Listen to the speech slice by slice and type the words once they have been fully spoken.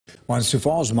Well, Sioux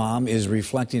Falls mom is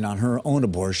reflecting on her own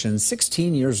abortion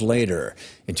 16 years later.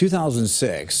 In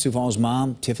 2006, Sioux Falls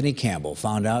mom Tiffany Campbell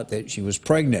found out that she was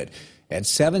pregnant. At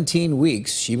 17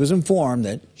 weeks, she was informed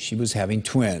that she was having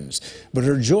twins. But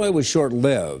her joy was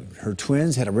short-lived. Her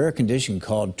twins had a rare condition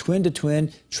called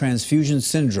twin-to-twin transfusion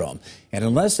syndrome. And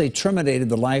unless they terminated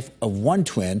the life of one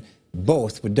twin,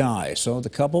 both would die. So the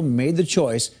couple made the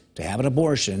choice to have an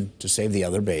abortion to save the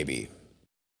other baby.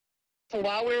 So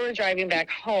while we were driving back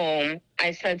home,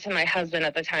 I said to my husband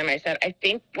at the time, I said, I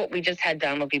think what we just had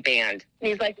done will be banned. And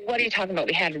he's like, what are you talking about?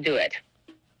 We had to do it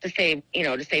to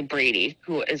save Brady,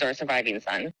 who is our surviving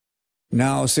son.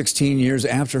 Now, 16 years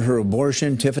after her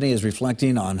abortion, Tiffany is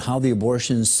reflecting on how the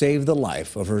abortion saved the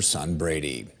life of her son,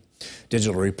 Brady.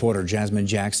 Digital reporter Jasmine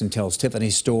Jackson tells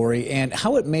Tiffany's story and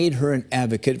how it made her an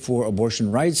advocate for abortion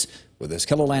rights with this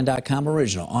KELOLAND.com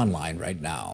original online right now.